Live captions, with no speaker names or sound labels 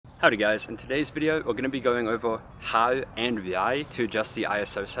Howdy guys, in today's video we're going to be going over how and why to adjust the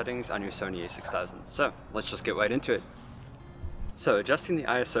ISO settings on your Sony a6000. So let's just get right into it. So adjusting the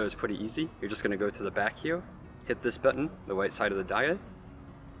ISO is pretty easy. You're just going to go to the back here, hit this button, the right side of the dial,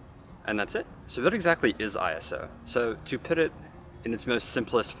 and that's it. So what exactly is ISO? So to put it in its most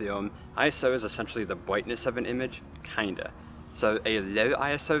simplest form, ISO is essentially the brightness of an image, kinda. So a low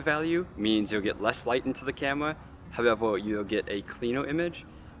ISO value means you'll get less light into the camera, however you'll get a cleaner image.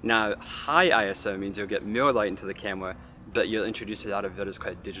 Now, high ISO means you'll get more light into the camera, but you'll introduce a lot of what is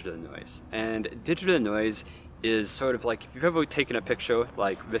called digital noise. And digital noise is sort of like, if you've ever taken a picture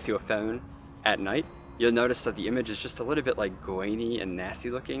like with your phone at night, you'll notice that the image is just a little bit like grainy and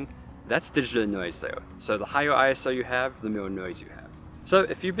nasty looking. That's digital noise there. So the higher ISO you have, the more noise you have. So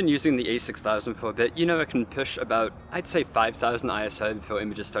if you've been using the a6000 for a bit, you know it can push about, I'd say 5,000 ISO before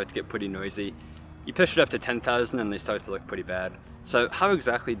images start to get pretty noisy. You push it up to 10,000 and they start to look pretty bad. So how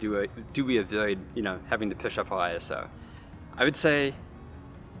exactly do we avoid, having to push up our ISO? I would say,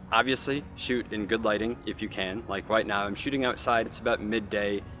 obviously, shoot in good lighting if you can. Like right now, I'm shooting outside, it's about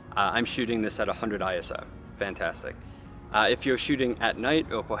midday. I'm shooting this at 100 ISO. Fantastic. If you're shooting at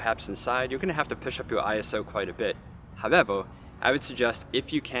night or perhaps inside, you're gonna have to push up your ISO quite a bit. However, I would suggest,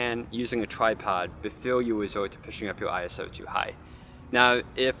 if you can, using a tripod before you resort to pushing up your ISO too high. Now,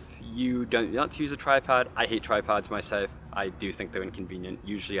 if you don't want to use a tripod, I hate tripods myself. I do think they're inconvenient.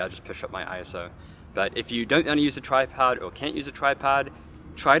 Usually I just push up my ISO. But if you don't want to use a tripod or can't use a tripod,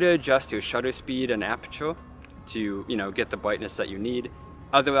 try to adjust your shutter speed and aperture to, get the brightness that you need.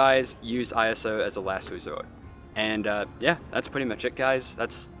 Otherwise, use ISO as a last resort. And yeah, that's pretty much it, guys.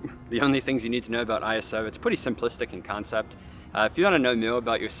 That's the only things you need to know about ISO. It's pretty simplistic in concept. If you want to know more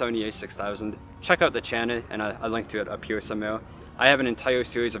about your Sony a6000, check out the channel, and I'll link to it up here somewhere. I have an entire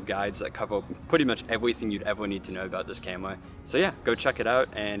series of guides that cover pretty much everything you'd ever need to know about this camera. So yeah, go check it out,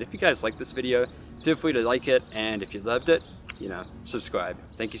 and if you guys like this video, feel free to like it, and if you loved it, subscribe.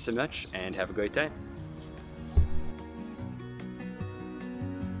 Thank you so much, and have a great day.